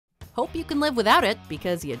Hope you can live without it,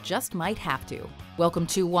 because you just might have to. Welcome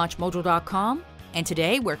to WatchMojo.com, and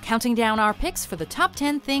today we're counting down our picks for the top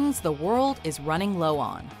 10 things the world is running low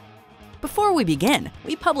on. Before we begin,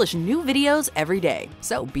 we publish new videos every day,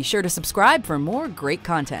 so be sure to subscribe for more great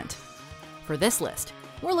content. For this list,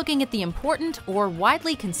 we're looking at the important or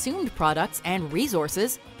widely consumed products and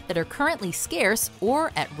resources that are currently scarce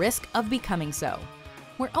or at risk of becoming so.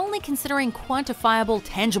 We're only considering quantifiable,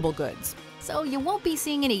 tangible goods, so you won't be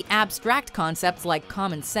seeing any abstract concepts like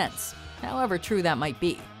common sense, however true that might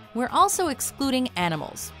be. We're also excluding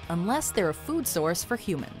animals, unless they're a food source for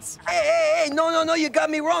humans. Hey, no, you got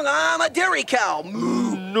me wrong. I'm a dairy cow.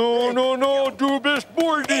 No, du bist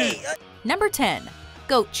Bordy. Number 10.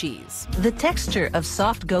 Goat cheese. The texture of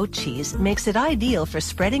soft goat cheese makes it ideal for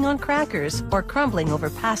spreading on crackers or crumbling over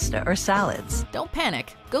pasta or salads. Don't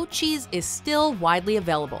panic, goat cheese is still widely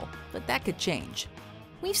available, but that could change.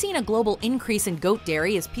 We've seen a global increase in goat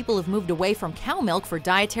dairy as people have moved away from cow milk for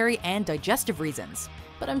dietary and digestive reasons.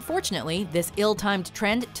 But unfortunately, this ill-timed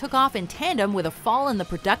trend took off in tandem with a fall in the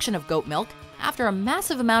production of goat milk after a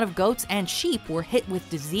massive amount of goats and sheep were hit with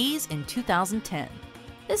disease in 2010.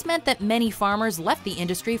 This meant that many farmers left the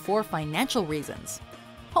industry for financial reasons.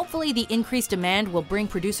 Hopefully, the increased demand will bring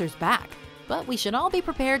producers back, but we should all be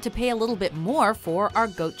prepared to pay a little bit more for our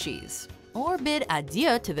goat cheese, or bid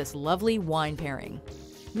adieu to this lovely wine pairing.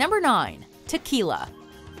 Number 9. Tequila.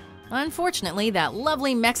 Unfortunately, that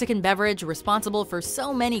lovely Mexican beverage responsible for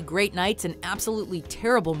so many great nights and absolutely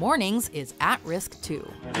terrible mornings is at risk too.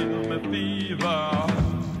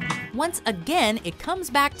 Once again, it comes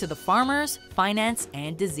back to the farmers, finance,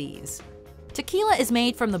 and disease. Tequila is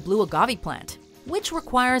made from the blue agave plant, which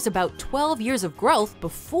requires about 12 years of growth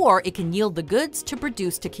before it can yield the goods to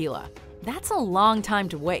produce tequila. That's a long time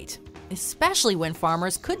to wait, especially when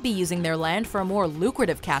farmers could be using their land for a more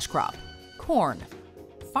lucrative cash crop, corn.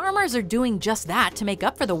 Farmers are doing just that to make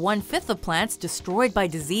up for the 1/5 of plants destroyed by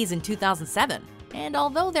disease in 2007. And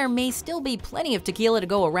although there may still be plenty of tequila to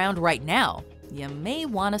go around right now, you may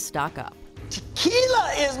want to stock up.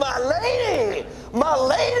 Tequila is my lady! My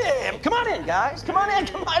lady! Come on in, guys. Come on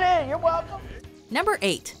in. You're welcome. Number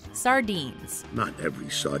 8. Sardines. Not every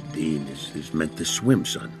sardine is meant to swim,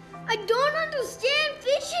 son. I don't understand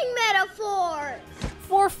fishing metaphors.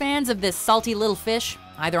 For fans of this salty little fish,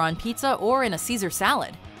 either on pizza or in a Caesar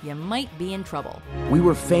salad, you might be in trouble. We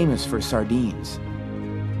were famous for sardines,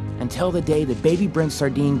 until the day the Baby Brent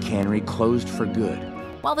sardine cannery closed for good.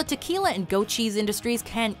 While the tequila and goat cheese industries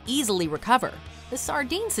can easily recover, the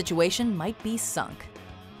sardine situation might be sunk.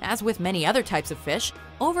 As with many other types of fish,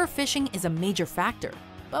 overfishing is a major factor.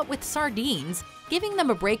 But with sardines, giving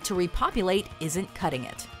them a break to repopulate isn't cutting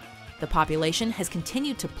it. The population has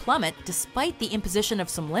continued to plummet despite the imposition of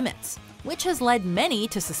some limits, which has led many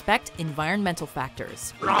to suspect environmental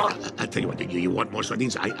factors. I'll tell you what, you want more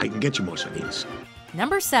sardines? I can get you more sardines.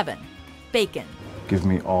 Number 7. Bacon. Give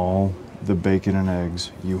me all the bacon and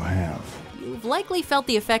eggs you have. You've likely felt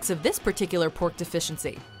the effects of this particular pork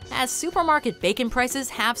deficiency, as supermarket bacon prices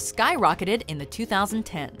have skyrocketed in the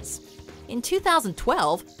 2010s. In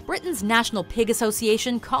 2012, Britain's National Pig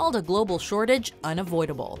Association called a global shortage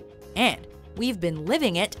unavoidable. And we've been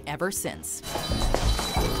living it ever since.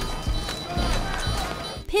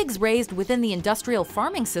 Pigs raised within the industrial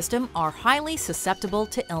farming system are highly susceptible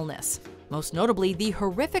to illness, most notably the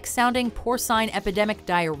horrific-sounding porcine epidemic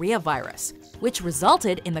diarrhea virus, which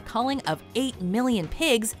resulted in the culling of 8 million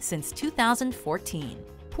pigs since 2014.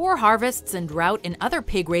 Poor harvests and drought in other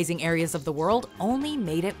pig-raising areas of the world only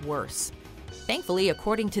made it worse. Thankfully,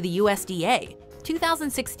 according to the USDA,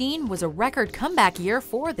 2016 was a record comeback year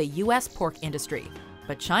for the US pork industry.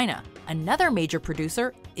 But China, another major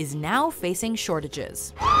producer, is now facing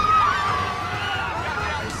shortages.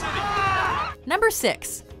 Number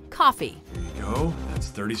 6. Coffee. There you go. That's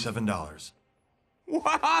 $37.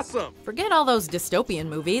 Awesome! Forget all those dystopian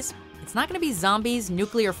movies. It's not going to be zombies,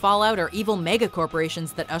 nuclear fallout, or evil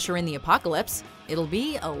megacorporations that usher in the apocalypse. It'll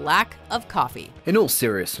be a lack of coffee. In all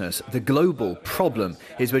seriousness, the global problem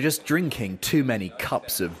is we're just drinking too many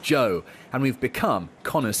cups of Joe, and we've become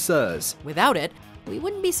connoisseurs. Without it, we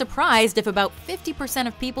wouldn't be surprised if about 50%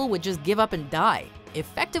 of people would just give up and die,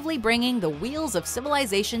 effectively bringing the wheels of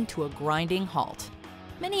civilization to a grinding halt.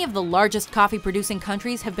 Many of the largest coffee-producing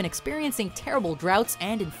countries have been experiencing terrible droughts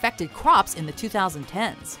and infected crops in the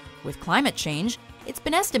 2010s. With climate change, it's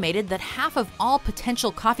been estimated that half of all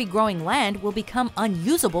potential coffee-growing land will become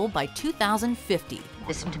unusable by 2050.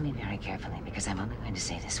 Listen to me very carefully, because I'm only going to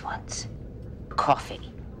say this once.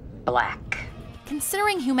 Coffee. Black.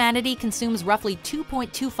 Considering humanity consumes roughly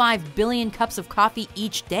 2.25 billion cups of coffee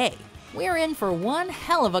each day, we're in for one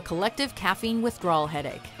hell of a collective caffeine withdrawal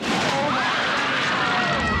headache.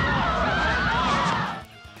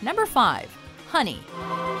 Number 5. Honey.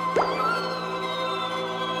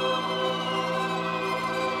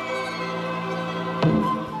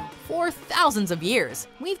 For thousands of years,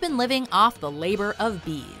 we've been living off the labor of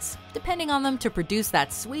bees, depending on them to produce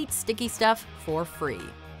that sweet, sticky stuff for free.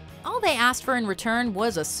 All they asked for in return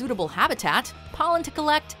was a suitable habitat, pollen to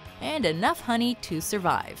collect, and enough honey to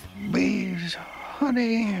survive. Bees,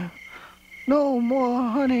 honey, no more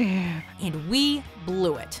honey. And we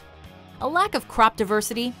blew it. A lack of crop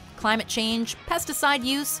diversity, climate change, pesticide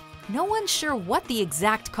use, no one's sure what the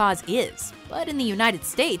exact cause is, but in the United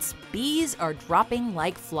States, bees are dropping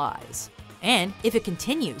like flies. And if it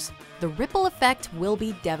continues, the ripple effect will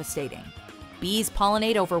be devastating. Bees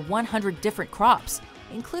pollinate over 100 different crops,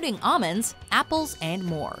 including almonds, apples, and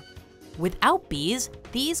more. Without bees,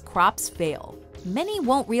 these crops fail. Many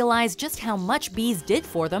won't realize just how much bees did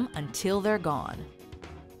for them until they're gone.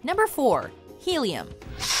 Number 4. Helium.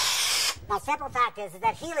 The simple fact is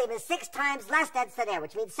that helium is 6 times less dense than air,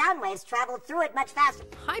 which means sound waves travel through it much faster.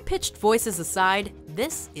 High-pitched voices aside,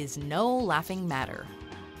 this is no laughing matter.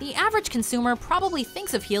 The average consumer probably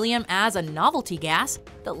thinks of helium as a novelty gas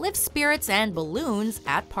that lifts spirits and balloons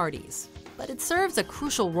at parties. But it serves a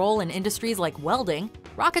crucial role in industries like welding,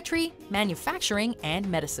 rocketry, manufacturing, and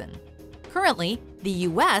medicine. Currently, the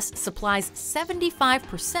US supplies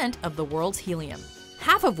 75% of the world's helium,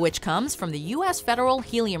 half of which comes from the US Federal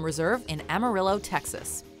Helium Reserve in Amarillo,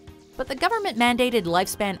 Texas. But the government-mandated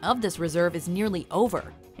lifespan of this reserve is nearly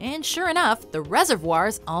over, and sure enough, the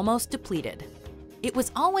reservoir's almost depleted. It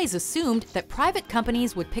was always assumed that private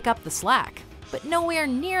companies would pick up the slack, but nowhere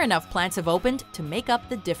near enough plants have opened to make up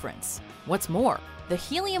the difference. What's more, the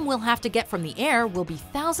helium we'll have to get from the air will be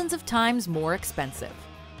thousands of times more expensive.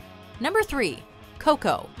 Number 3.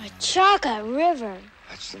 Cocoa. A chocolate river.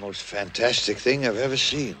 That's the most fantastic thing I've ever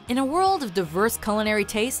seen. In a world of diverse culinary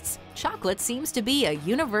tastes, chocolate seems to be a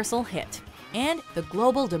universal hit, and the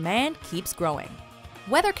global demand keeps growing.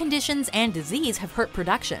 Weather conditions and disease have hurt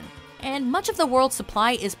production, and much of the world's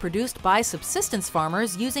supply is produced by subsistence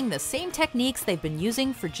farmers using the same techniques they've been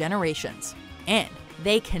using for generations. And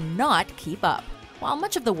they cannot keep up. While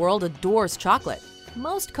much of the world adores chocolate,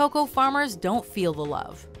 most cocoa farmers don't feel the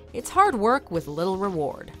love. It's hard work with little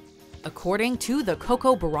reward. According to the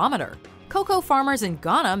Cocoa Barometer, cocoa farmers in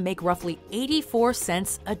Ghana make roughly 84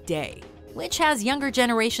 cents a day, which has younger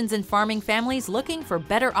generations in farming families looking for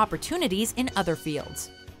better opportunities in other fields,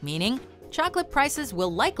 meaning chocolate prices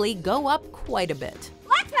will likely go up quite a bit.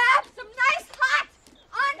 Let's have some nice hot,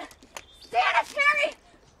 unsanitary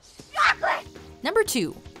chocolate! Number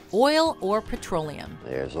 2. Oil or petroleum.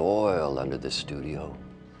 There's oil under the studio.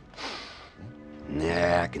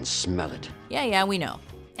 Yeah, I can smell it. Yeah, we know.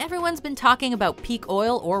 Everyone's been talking about peak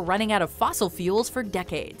oil or running out of fossil fuels for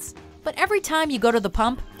decades. But every time you go to the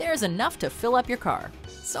pump, there's enough to fill up your car.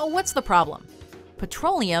 So what's the problem?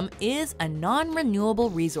 Petroleum is a non-renewable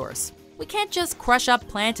resource. We can't just crush up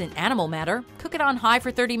plant and animal matter, cook it on high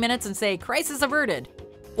for 30 minutes and say, crisis averted.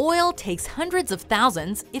 Oil takes hundreds of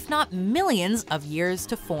thousands, if not millions, of years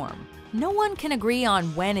to form. No one can agree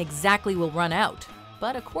on when exactly we'll run out.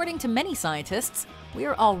 But according to many scientists,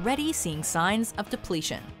 we're already seeing signs of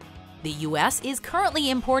depletion. The US is currently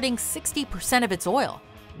importing 60% of its oil.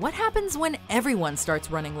 What happens when everyone starts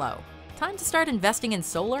running low? Time to start investing in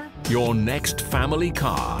solar? Your next family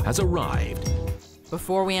car has arrived.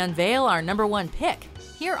 Before we unveil our number 1 pick,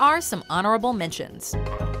 here are some honorable mentions.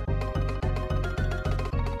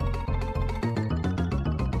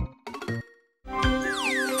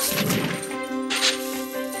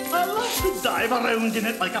 Dive around in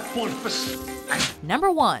it like a porpoise.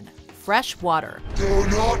 Number 1. Fresh water. Do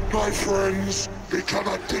not, my friends, become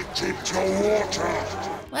addicted to water.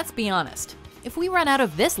 Let's be honest. If we run out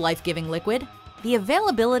of this life-giving liquid, the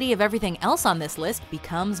availability of everything else on this list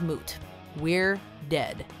becomes moot. We're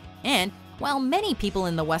dead. And while many people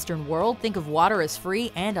in the Western world think of water as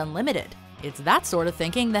free and unlimited, it's that sort of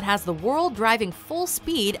thinking that has the world driving full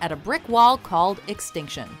speed at a brick wall called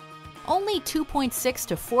extinction. Only 2.6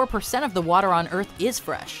 to 4% of the water on Earth is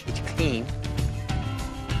fresh. It's clean.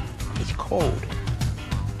 It's cold.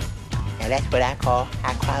 Now that's what I call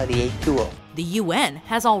high-quality H2O. The UN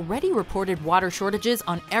has already reported water shortages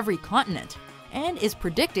on every continent and is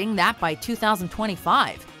predicting that by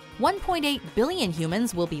 2025, 1.8 billion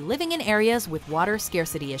humans will be living in areas with water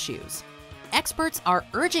scarcity issues. Experts are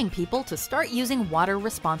urging people to start using water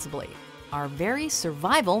responsibly. Our very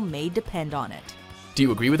survival may depend on it. Do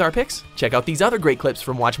you agree with our picks? Check out these other great clips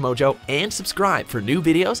from WatchMojo and subscribe for new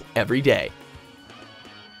videos every day.